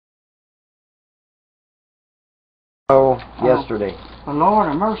yesterday. The Lord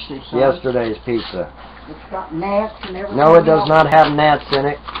of mercy, son. Yesterday's pizza. It's got gnats and everything. No, it does not have gnats in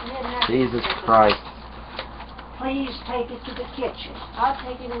it. Jesus Christ. Please take it to the kitchen. I'll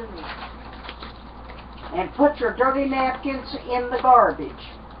take it in the room. And put your dirty napkins in the garbage.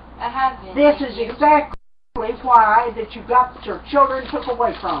 I have been. This is exactly why that you got your children took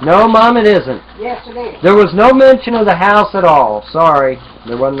away from you. No, Mom, it isn't. Yes, it is. There was no mention of the house at all. Sorry.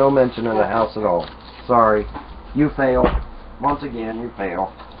 There wasn't no mention of the house at all. Sorry. You fail. Once again, you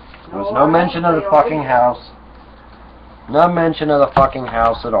fail. There was no mention of the fucking house. No mention of the fucking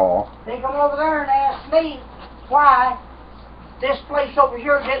house at all. They come over there and ask me why this place over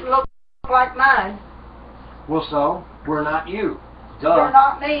here didn't look like mine. Well, so, we're not you. Duh. You're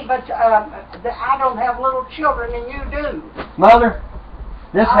not me, but I don't have little children and you do. Mother,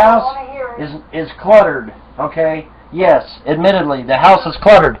 this I house don't wanna hear it. is cluttered, okay? Yes, admittedly, the house is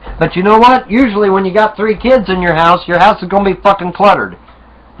cluttered. But you know what? Usually when you got 3 kids in your house is going to be fucking cluttered.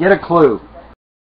 Get a clue.